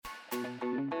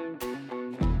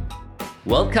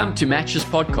Welcome to Matches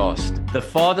Podcast, the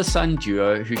father-son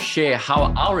duo who share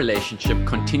how our relationship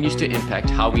continues to impact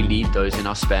how we lead those in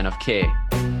our span of care.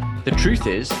 The truth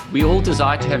is, we all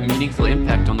desire to have meaningful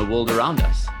impact on the world around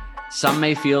us. Some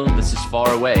may feel this is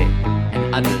far away,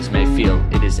 and others may feel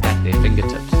it is at their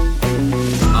fingertips.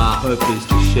 Our hope is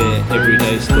to share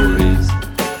everyday stories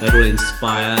that will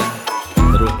inspire,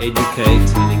 that will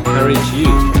educate and encourage you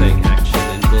to take action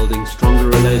in building stronger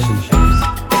relationships,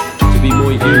 to be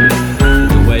more human in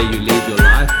the way you lead your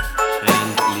life and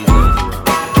lead those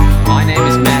around you. My name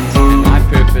is Matt, and my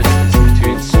purpose is to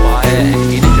inspire and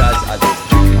energize others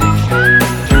through connection,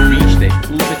 to reach their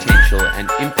full potential and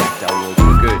impact our world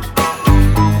for good.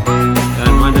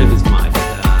 And my name is Mike,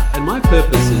 and my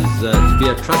purpose is to be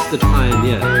a trusted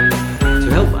pioneer, to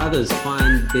help others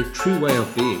find their true way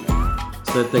of being,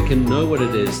 so that they can know what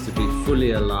it is to be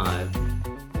fully alive.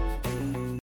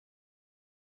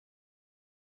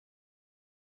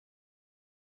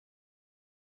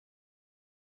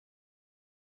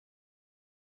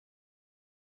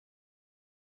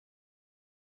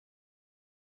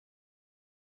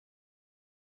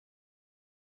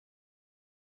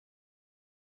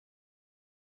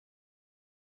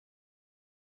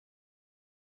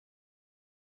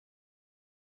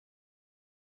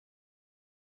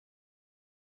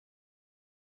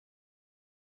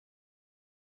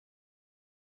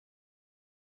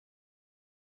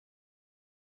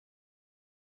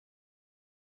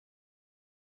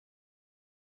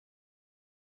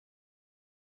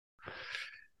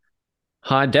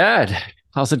 Hi, Dad.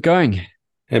 How's it going?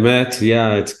 Hey Matt,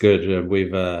 yeah, it's good.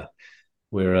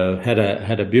 We're had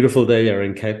a beautiful day here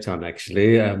in Cape Town.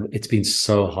 Actually, it's been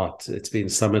so hot. It's been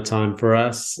summertime for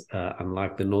us,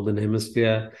 unlike the Northern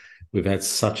Hemisphere. We've had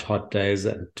such hot days,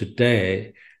 and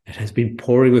today it has been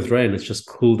pouring with rain. It's just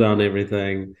cooled down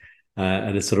everything,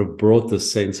 and it sort of brought this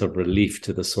sense of relief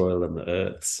to the soil and the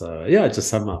earth. So yeah, it just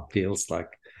somehow feels like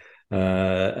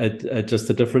just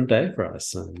a different day for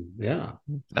us. And yeah.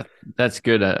 That's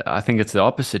good. I think it's the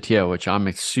opposite here, which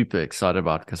I'm super excited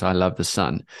about because I love the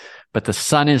sun. But the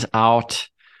sun is out.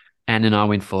 Anne and I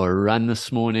went for a run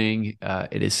this morning.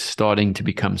 It is starting to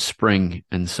become spring.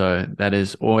 And so that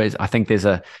is always, I think there's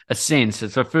a sense.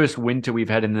 It's the first winter we've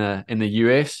had in the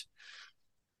US.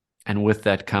 And with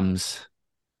that comes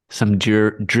some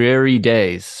dreary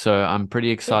days. So I'm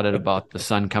pretty excited about the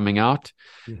sun coming out,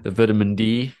 the vitamin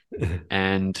D,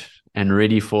 and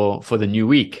ready for the new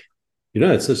week. You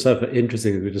know, it's so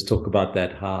interesting that we just talk about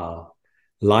that, how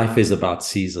life is about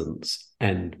seasons.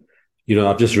 And, you know,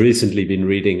 I've just recently been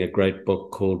reading a great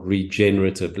book called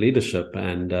Regenerative Leadership.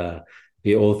 And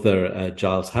the author,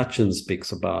 Giles Hutchins,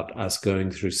 speaks about us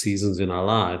going through seasons in our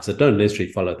lives that don't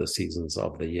necessarily follow the seasons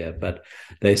of the year, but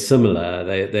they're similar.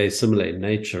 They're similar in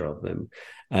nature of them.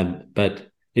 But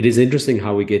it is interesting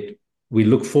how we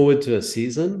look forward to a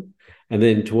season, and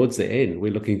then towards the end,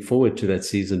 we're looking forward to that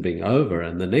season being over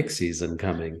and the next season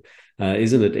coming.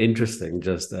 Isn't it interesting,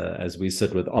 just as we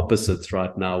sit with opposites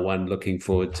right now, one looking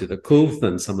forward to the cool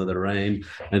and some of the rain,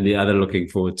 and the other looking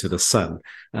forward to the sun.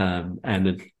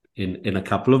 In a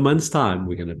couple of months' time,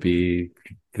 we're going to be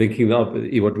thinking of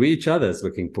what we each other is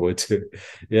looking forward to.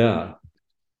 Yeah.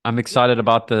 I'm excited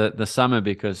about the summer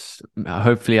because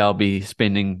hopefully I'll be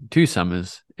spending 2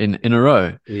 summers in a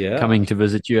row, coming to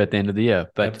visit you at the end of the year.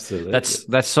 But absolutely,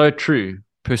 that's so true.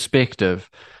 Perspective,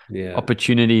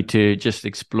 opportunity to just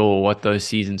explore what those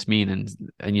seasons mean,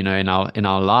 and you know, in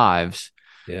our lives,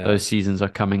 those seasons are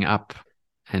coming up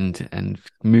and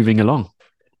moving along.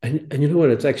 And you know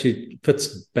what? It actually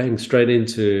fits bang straight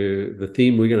into the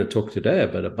theme we're going to talk today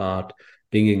about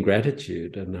being in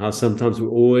gratitude, and how sometimes we're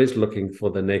always looking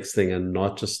for the next thing and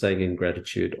not just staying in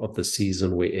gratitude of the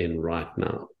season we're in right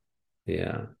now.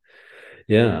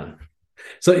 Yeah.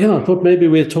 So, I thought maybe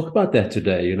we'll talk about that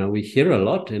today. You know, we hear a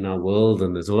lot in our world,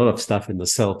 and there's a lot of stuff in the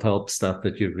self-help stuff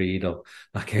that you read of,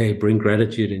 like, hey, bring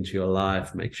gratitude into your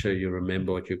life. Make sure you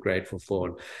remember what you're grateful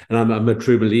for. And I'm a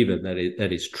true believer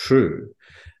that is true.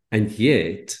 And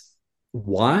yet,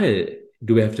 why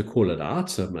do we have to call it out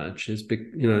so much? Is,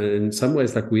 you know, in some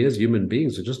ways, like, we as human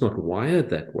beings are just not wired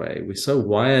that way. We're so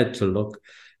wired to look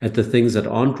at the things that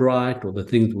aren't right or the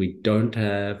things we don't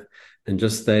have, and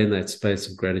just stay in that space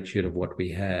of gratitude of what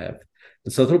we have.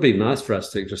 And so it'll be nice for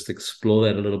us to just explore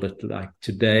that a little bit, like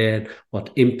today, and what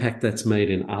impact that's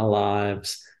made in our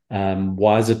lives.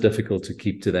 Why is it difficult to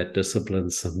keep to that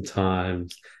discipline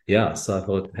sometimes? Yeah, so I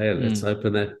thought, hey, let's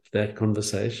open that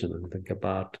conversation and think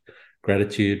about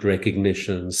gratitude,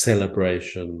 recognition,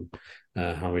 celebration,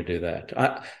 how we do that.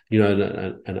 I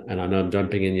know I'm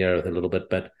jumping in here with a little bit,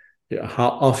 but how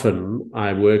often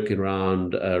I work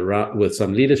around with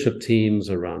some leadership teams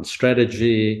around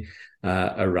strategy,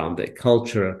 around their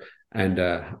culture, and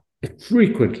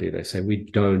frequently they say we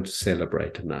don't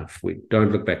celebrate enough. We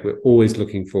don't look back. We're always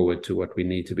looking forward to what we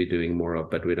need to be doing more of,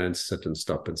 but we don't sit and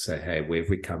stop and say, "Hey, where have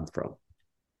we come from?"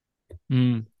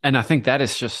 And I think that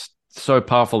is just so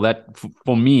powerful that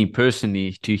for me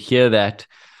personally to hear that,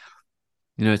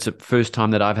 it's the first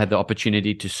time that I've had the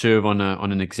opportunity to serve on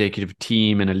an executive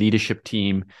team and a leadership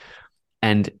team.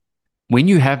 And when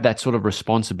you have that sort of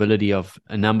responsibility of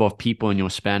a number of people in your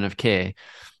span of care,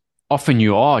 often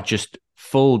you are just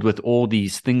filled with all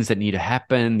these things that need to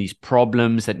happen, these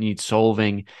problems that need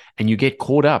solving, and you get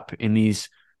caught up in these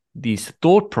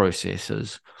thought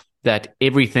processes that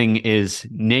everything is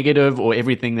negative or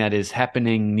everything that is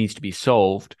happening needs to be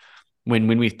solved. When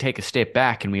we take a step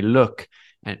back and we look,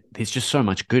 and there's just so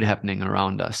much good happening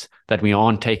around us that we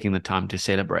aren't taking the time to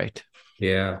celebrate.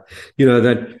 Yeah,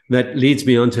 that leads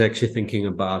me on to actually thinking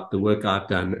about the work I've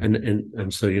done,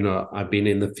 and so I've been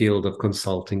in the field of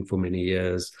consulting for many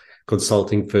years,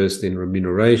 consulting first in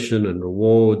remuneration and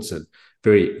rewards and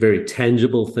very very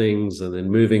tangible things, and then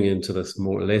moving into this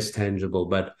more or less tangible.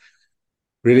 But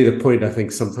really, the point, I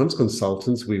think, sometimes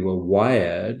consultants, we were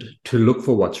wired to look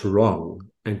for what's wrong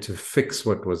and to fix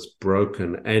what was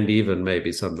broken, and even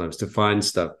maybe sometimes to find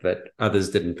stuff that others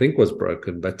didn't think was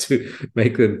broken, but to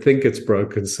make them think it's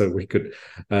broken so we could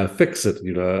fix it,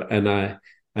 And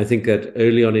I think that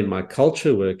early on in my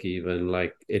culture work, even,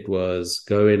 like, it was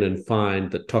go in and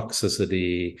find the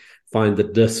toxicity, find the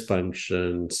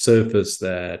dysfunction, surface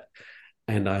that.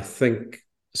 And I think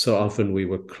so often we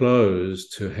were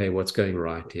closed to, hey, what's going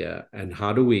right here? And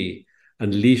how do we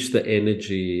unleash the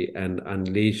energy and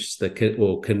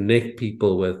connect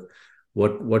people with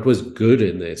what was good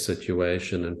in their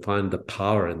situation and find the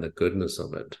power and the goodness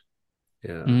of it.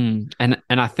 Yeah. And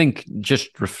I think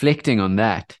just reflecting on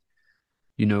that,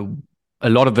 a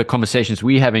lot of the conversations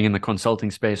we're having in the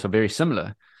consulting space are very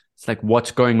similar. It's like,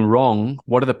 what's going wrong?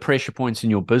 What are the pressure points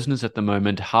in your business at the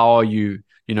moment? How are you,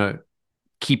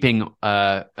 keeping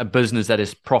a business that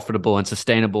is profitable and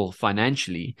sustainable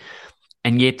financially?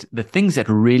 And yet the things that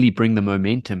really bring the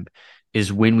momentum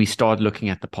is when we start looking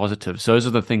at the positives. Those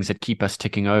are the things that keep us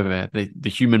ticking over. The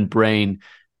human brain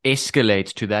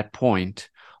escalates to that point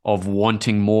of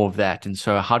wanting more of that. And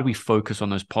so how do we focus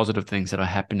on those positive things that are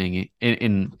happening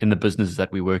in the businesses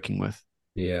that we're working with?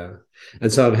 Yeah.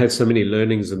 And so I've had so many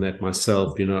learnings in that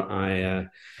myself.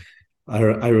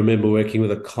 I remember working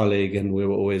with a colleague, and we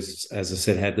were always, as I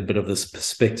said, had a bit of this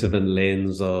perspective and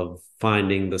lens of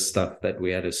finding the stuff that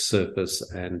we had to surface.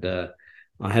 And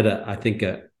I had I think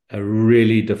a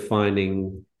really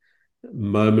defining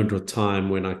moment or time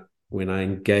when I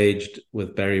engaged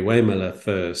with Barry Waymiller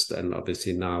first, and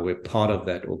obviously now we're part of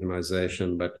that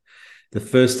organization. But the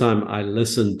first time I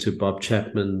listened to Bob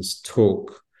Chapman's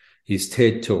talk, his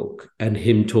TED talk, and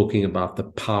him talking about the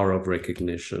power of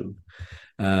recognition.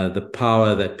 The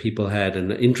power that people had.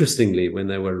 And interestingly, when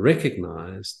they were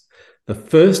recognized, the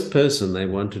first person they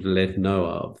wanted to let know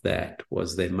of that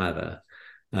was their mother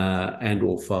and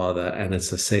or father. And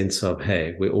it's a sense of,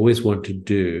 hey, we always want to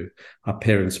do our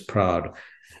parents proud.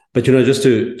 But, just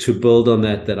to build on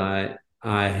that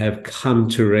I have come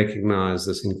to recognize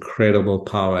this incredible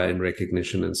power in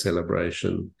recognition and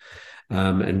celebration.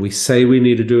 And we say we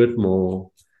need to do it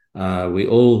more. We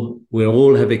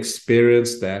all have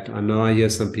experienced that. I know I hear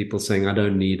some people saying I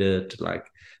don't need it,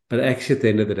 but actually at the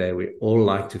end of the day, we all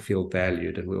like to feel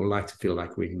valued, and we all like to feel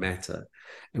like we matter.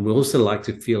 And we also like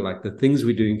to feel like the things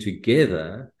we're doing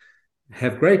together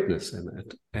have greatness in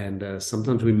it. And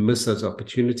sometimes we miss those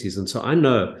opportunities. And so I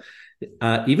know,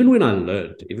 even when I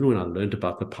learned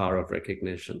about the power of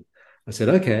recognition, I said,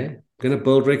 okay, I'm going to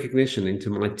build recognition into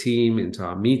my team, into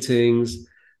our meetings.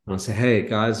 And I say, hey,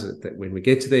 guys, when we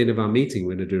get to the end of our meeting,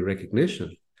 we're going to do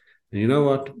recognition. And you know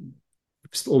what?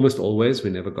 Almost always,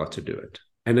 we never got to do it.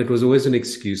 And it was always an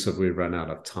excuse of we run out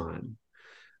of time.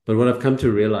 But what I've come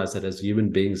to realize that as human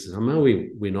beings, somehow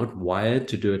we're not wired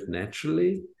to do it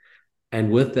naturally.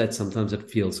 And with that, sometimes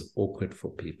it feels awkward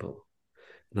for people.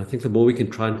 And I think the more we can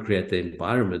try and create the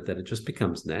environment that it just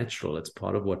becomes natural, it's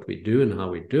part of what we do and how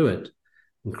we do it,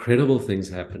 incredible things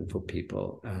happen for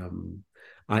people.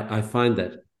 I find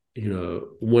that,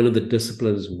 one of the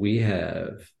disciplines we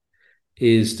have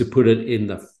is to put it in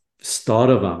the start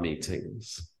of our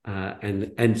meetings.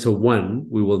 And so one,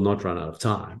 we will not run out of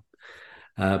time.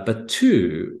 But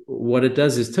two, what it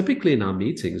does is typically in our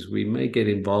meetings, we may get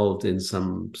involved in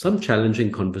some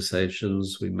challenging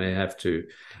conversations. We may have to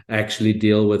actually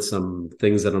deal with some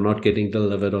things that are not getting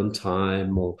delivered on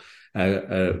time, or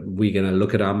We're going to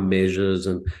look at our measures,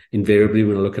 and invariably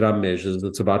when we look at our measures,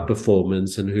 it's about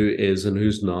performance and who is and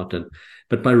who's not.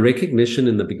 But my recognition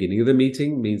in the beginning of the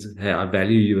meeting means, hey, I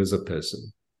value you as a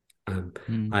person.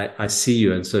 I see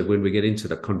you. And so when we get into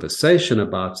the conversation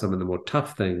about some of the more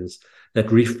tough things, that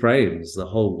reframes the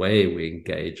whole way we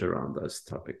engage around those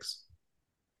topics.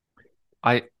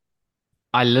 I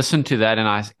listen to that, and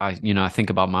I think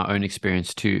about my own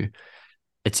experience too.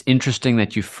 It's interesting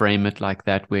that you frame it like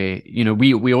that, where,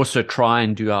 we also try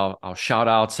and do our shout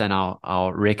outs and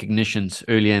our recognitions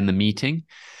earlier in the meeting.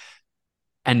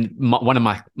 And one of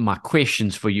my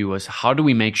questions for you was, how do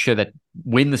we make sure that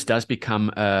when this does become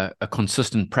a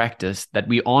consistent practice, that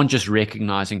we aren't just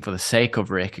recognizing for the sake of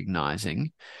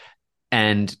recognizing,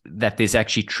 and that there's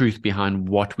actually truth behind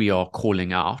what we are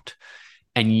calling out?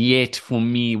 And yet, for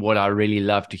me, what I really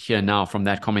love to hear now from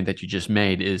that comment that you just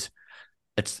made is,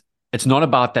 it's not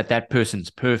about that person's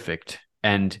perfect,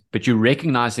 but you're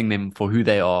recognizing them for who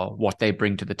they are, what they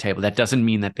bring to the table. That doesn't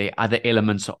mean that there are other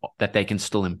elements that they can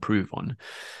still improve on.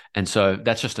 And so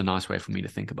that's just a nice way for me to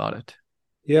think about it.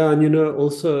 Yeah. And,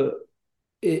 also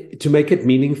to make it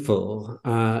meaningful,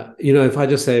 if I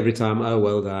just say every time, oh,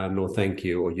 well done, or thank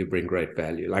you, or you bring great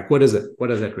value, like, what is it? What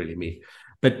does that really mean?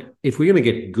 But if we're going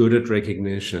to get good at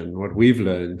recognition, what we've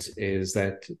learned is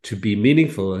that to be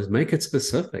meaningful is make it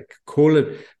specific.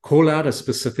 Call out a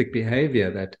specific behavior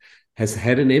that has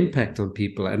had an impact on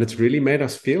people, and it's really made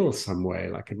us feel some way.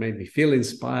 Like, it made me feel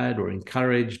inspired or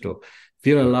encouraged or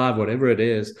feel alive, whatever it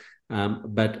is.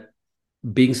 But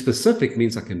being specific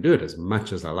means I can do it as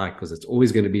much as I like, because it's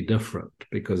always going to be different,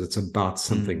 because it's about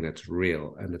something that's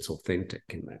real and it's authentic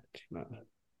in that.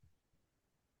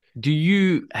 Do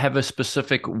you have a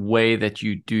specific way that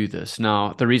you do this?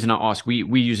 Now, the reason I ask, we're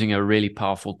using a really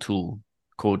powerful tool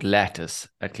called Lattice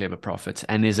at Clever Profits,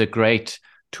 and there's a great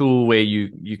tool where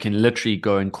you can literally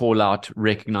go and call out,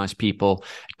 recognize people,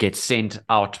 get sent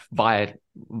out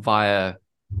via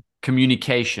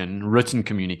communication, written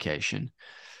communication.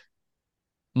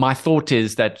 My thought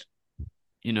is that,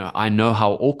 I know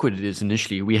how awkward it is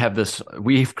initially.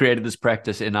 We've created this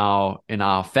practice in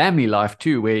our family life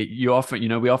too, where we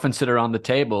often sit around the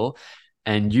table,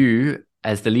 and you,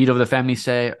 as the leader of the family,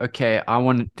 say, okay, I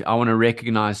want to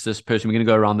recognize this person. We're going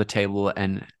to go around the table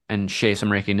and share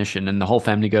some recognition. And the whole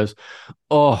family goes,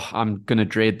 oh, I'm going to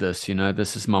dread this.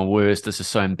 This is my worst. This is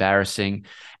so embarrassing.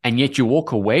 And yet you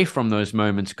walk away from those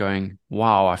moments going,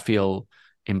 wow, I feel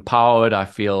empowered, I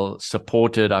feel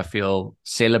supported, I feel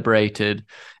celebrated.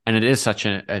 And it is such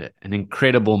an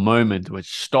incredible moment,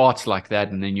 which starts like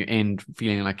that, and then you end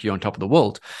feeling like you're on top of the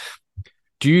world.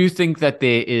 Do you think that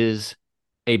there is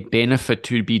a benefit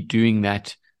to be doing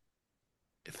that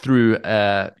through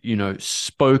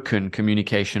spoken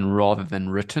communication rather than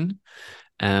written?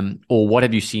 Or what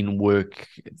have you seen work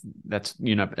that's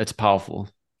it's powerful?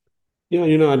 Yeah,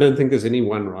 I don't think there's any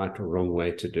one right or wrong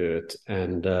way to do it.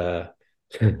 And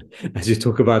as you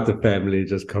talk about the family,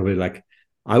 just comment, like,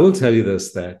 I will tell you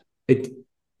this, that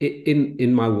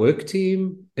in my work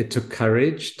team, it took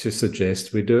courage to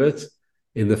suggest we do it.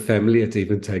 In the family, it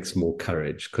even takes more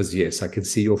courage, because yes, I can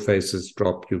see your faces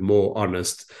drop. You're more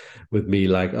honest with me,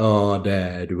 like, oh,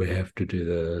 Dad, we have to do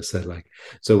this. And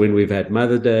so when we've had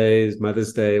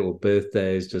Mother's Day or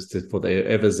birthdays, just for the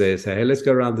ever's there, say, hey, let's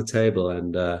go around the table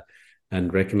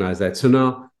and recognize that. So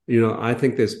now, I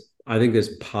think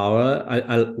there's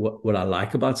power. What I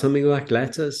like about something like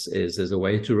Lattice is there's a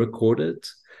way to record it.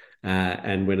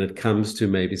 And when it comes to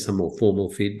maybe some more formal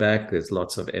feedback, there's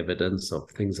lots of evidence of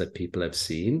things that people have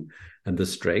seen and the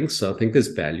strengths. So I think there's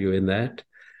value in that.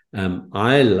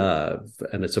 I love,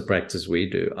 and it's a practice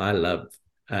we do, I love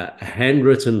a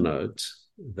handwritten note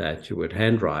that you would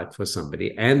handwrite for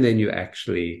somebody, and then you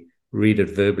actually read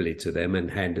it verbally to them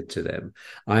and hand it to them.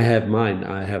 I have mine.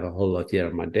 I have a whole lot here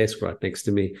on my desk right next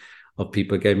to me of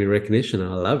people who gave me recognition, and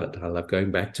I love it. I love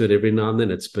going back to it every now and then.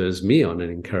 It spurs me on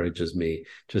and encourages me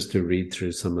just to read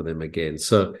through some of them again.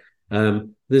 So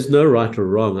there's no right or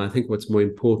wrong. I think what's more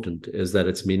important is that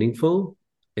it's meaningful,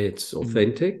 it's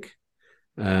authentic,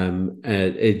 and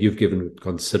you've given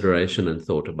consideration and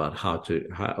thought about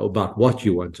about what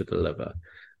you want to deliver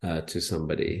to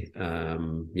somebody.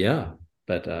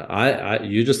 But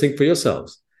you just think for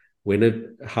yourselves.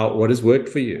 What has worked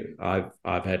for you?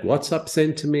 I've had WhatsApp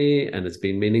sent to me and it's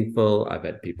been meaningful. I've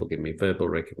had people give me verbal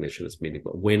recognition. It's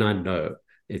meaningful when I know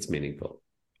it's meaningful.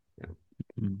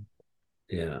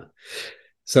 Yeah.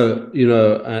 So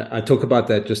I talk about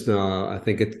that just now. I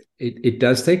think it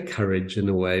does take courage in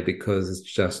a way, because it's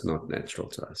just not natural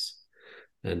to us,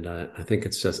 and I think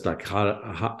it's just like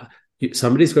how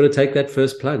somebody's got to take that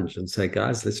first plunge and say,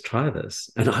 guys, let's try this.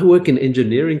 And I work in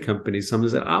engineering companies. Someone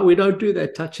said, we don't do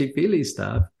that touchy-feely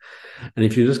stuff. And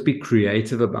if you just be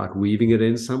creative about weaving it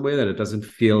in somewhere that it doesn't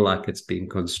feel like it's being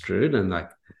construed, and like,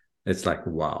 it's like,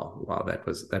 wow,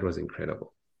 that was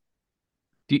incredible.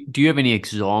 Do you have any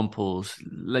examples?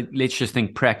 Like, let's just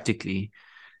think practically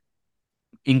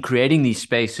in creating these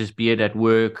spaces, be it at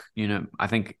work, I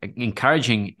think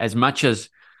encouraging, as much as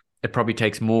it probably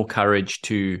takes more courage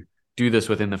to do this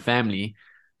within the family,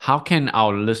 how can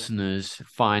our listeners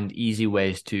find easy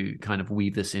ways to kind of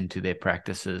weave this into their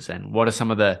practices? And what are some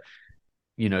of the,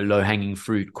 low-hanging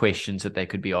fruit questions that they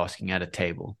could be asking at a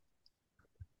table?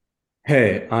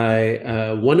 Hey,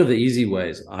 one of the easy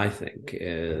ways, I think,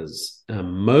 is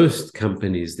most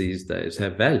companies these days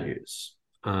have values,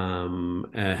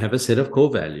 have a set of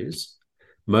core values.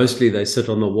 Mostly they sit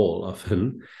on the wall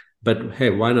often, but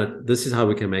hey, why not? This is how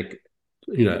we can make,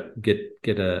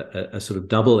 get a sort of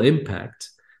double impact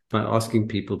by asking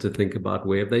people to think about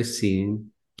where have they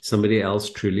seen somebody else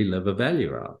truly live a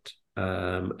value out.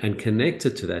 And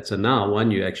connected to that. So now,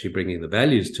 one, you're actually bringing the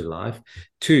values to life.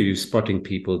 Two, you're spotting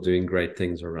people doing great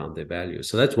things around their values.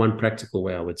 So that's one practical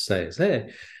way I would say is, hey,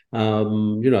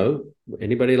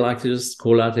 anybody like to just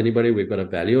call out anybody? We've got a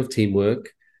value of teamwork.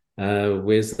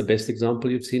 Where's the best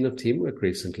example you've seen of teamwork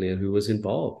recently, and who was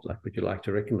involved? Like, would you like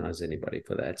to recognize anybody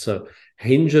for that? So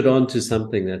hinge it on to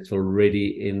something that's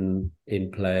already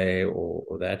in play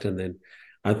or that. And then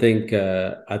I think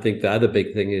the other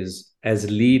big thing is, as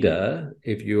leader,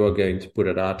 if you are going to put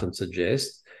it out and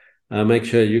suggest, make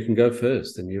sure you can go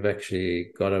first, and you've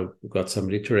actually got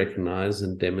somebody to recognize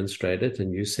and demonstrate it,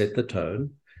 and you set the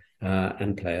tone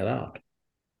and play it out.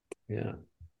 Yeah.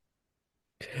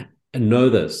 And know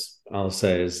this, I'll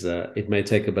say, is it may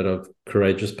take a bit of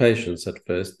courageous patience at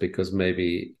first, because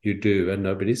maybe you do and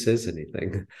nobody says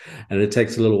anything, and it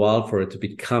takes a little while for it to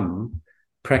become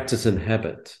practice and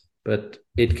habit. But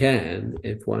it can,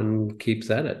 if one keeps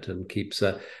at it and keeps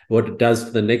what it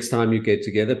does the next time you get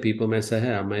together, people may say,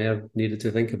 hey, I may have needed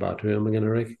to think about who am I going to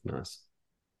recognize.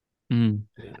 Yeah.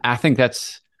 I think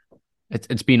it's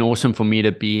been awesome for me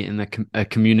to be in a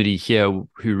community here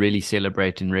who really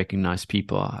celebrate and recognize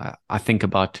people. I think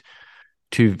about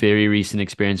two very recent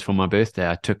experiences for my birthday.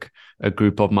 I took a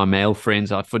group of my male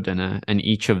friends out for dinner, and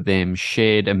each of them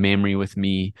shared a memory with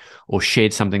me or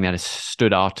shared something that has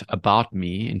stood out about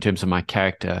me in terms of my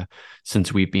character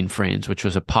since we've been friends, which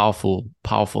was a powerful,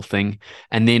 powerful thing.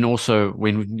 And then also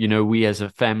when, we as a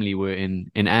family were in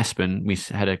Aspen, we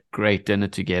had a great dinner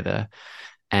together.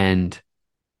 And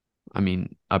I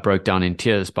mean, I broke down in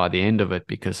tears by the end of it,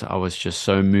 because I was just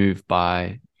so moved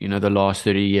by, the last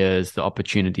 30 years, the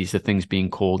opportunities, the things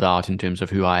being called out in terms of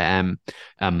who I am,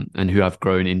 and who I've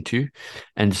grown into.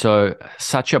 And so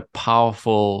such a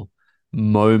powerful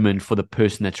moment for the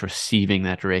person that's receiving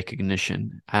that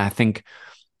recognition. I think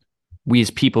we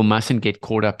as people mustn't get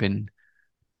caught up in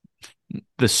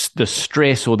the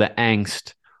stress or the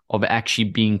angst of actually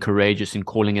being courageous and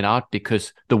calling it out,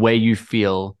 because the way you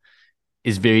feel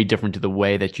is very different to the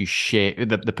way that you share,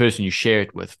 the person you share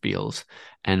it with feels,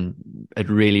 and it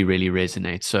really, really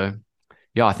resonates. So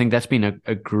yeah, I think that's been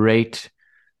a great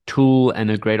tool and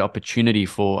a great opportunity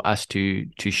for us to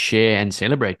share and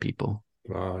celebrate people.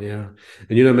 Wow, yeah.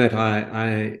 And Matt,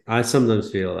 I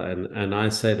sometimes feel, and I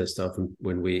say this stuff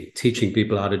when we teaching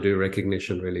people how to do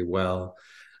recognition really well,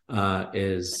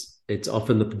 is it's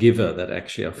often the giver that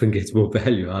actually often gets more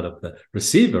value out of the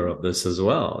receiver of this as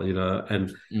well,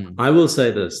 And I will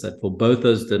say this, that for both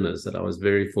those dinners that I was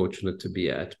very fortunate to be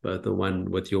at, both the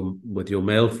one with your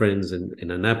male friends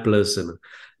in Annapolis and a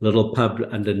little pub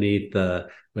underneath,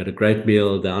 we had a great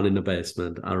meal down in the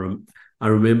basement. I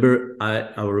remember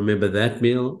that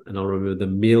meal, and I'll remember the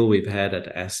meal we've had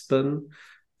at Aspen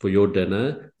for your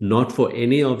dinner, not for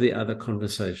any of the other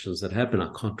conversations that happened. I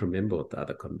can't remember what the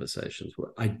other conversations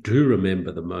were. I do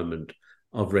remember the moment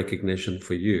of recognition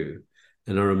for you,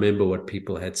 and I remember what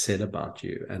people had said about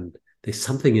you. And there's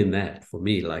something in that for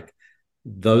me, like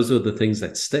those are the things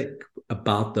that stick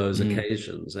about those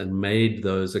occasions and made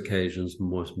those occasions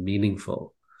more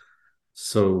meaningful.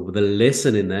 So the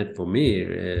lesson in that for me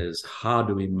is, how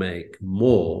do we make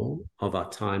more of our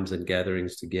times and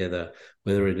gatherings together,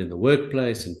 whether it's in the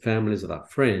workplace, in families, with our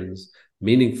friends,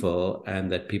 meaningful,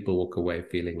 and that people walk away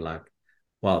feeling like,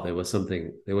 wow, there was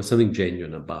something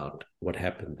genuine about what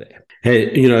happened there. Hey,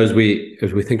 as we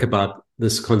think about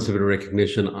this concept of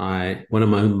recognition, one of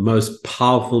my most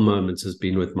powerful moments has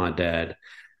been with my dad.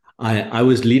 I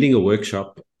was leading a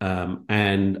workshop,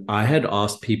 and I had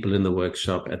asked people in the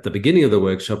workshop at the beginning of the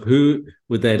workshop who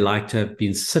would they like to have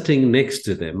been sitting next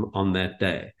to them on that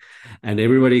day. And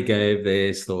everybody gave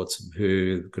their thoughts of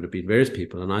who could have been various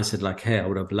people. And I said, like, hey, I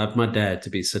would have loved my dad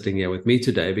to be sitting here with me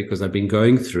today because I've been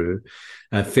going through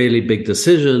a fairly big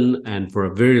decision. And for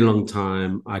a very long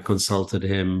time, I consulted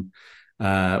him,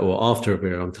 or after a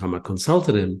very long time, I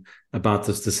consulted him about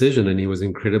this decision, and he was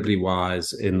incredibly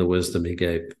wise in the wisdom he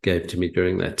gave to me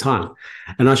during that time.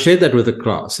 And I shared that with the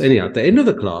class. Anyhow, at the end of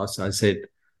the class, I said,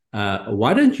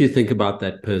 why don't you think about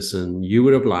that person you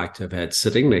would have liked to have had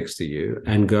sitting next to you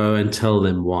and go and tell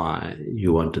them why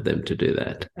you wanted them to do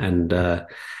that? And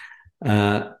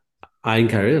I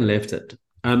encouraged and left it.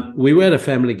 We were at a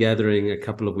family gathering a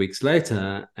couple of weeks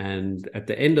later, and at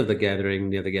the end of the gathering,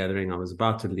 near the gathering, I was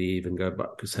about to leave and go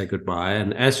back to say goodbye.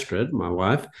 And Astrid, my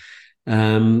wife,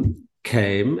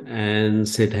 came and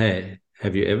said, hey,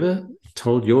 have you ever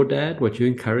told your dad what you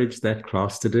encouraged that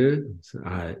class to do? So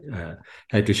I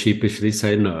had to sheepishly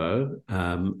say no,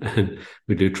 and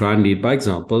we do try and lead by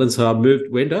example. And so I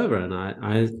went over, and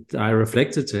I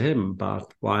reflected to him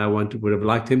about why I would have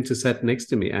liked him to sit next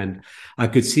to me, and I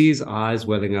could see his eyes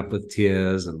welling up with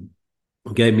tears, and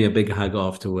gave me a big hug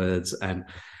afterwards. And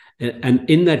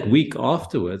in that week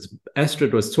afterwards,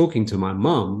 Astrid was talking to my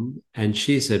mom, and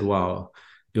she said, wow,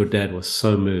 your dad was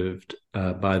so moved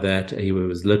by that. He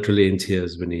was literally in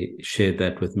tears when he shared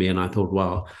that with me. And I thought,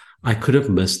 wow, I could have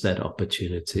missed that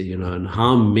opportunity, and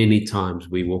how many times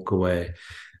we walk away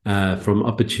from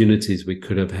opportunities we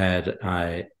could have had.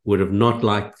 I would have not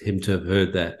liked him to have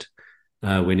heard that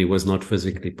when he was not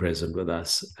physically present with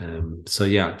us. So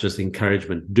yeah, just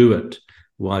encouragement, do it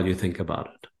while you think about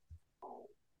it.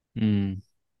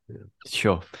 Yeah.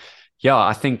 Sure. Yeah,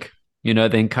 I think,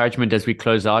 the encouragement as we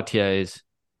close out here is,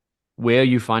 where are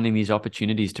you finding these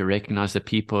opportunities to recognize the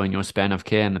people in your span of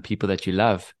care and the people that you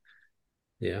love?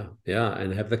 Yeah.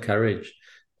 And have the courage.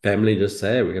 Family, just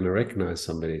say, we're going to recognize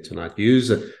somebody tonight. Use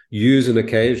an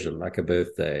occasion like a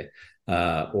birthday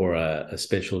or a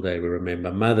special day. We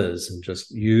remember mothers, and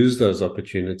just use those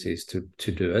opportunities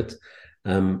to do it.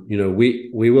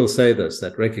 We will say this,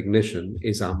 that recognition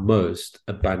is our most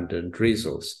abundant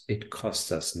resource. It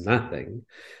costs us nothing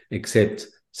except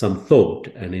some thought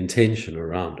and intention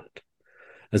around it.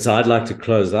 And so I'd like to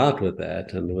close out with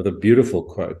that, and with a beautiful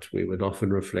quote we would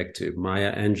often reflect to,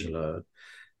 Maya Angelou.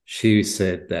 She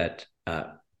said that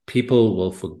people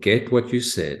will forget what you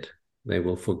said, they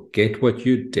will forget what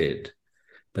you did,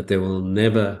 but they will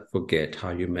never forget how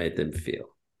you made them feel.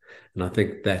 And I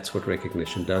think that's what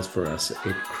recognition does for us.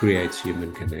 It creates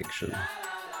human connection.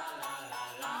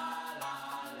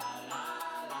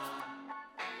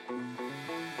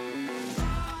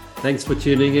 Thanks for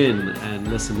tuning in and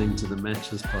listening to the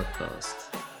Matches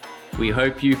podcast. We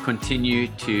hope you continue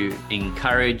to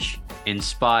encourage,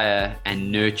 inspire,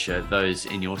 and nurture those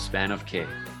in your span of care.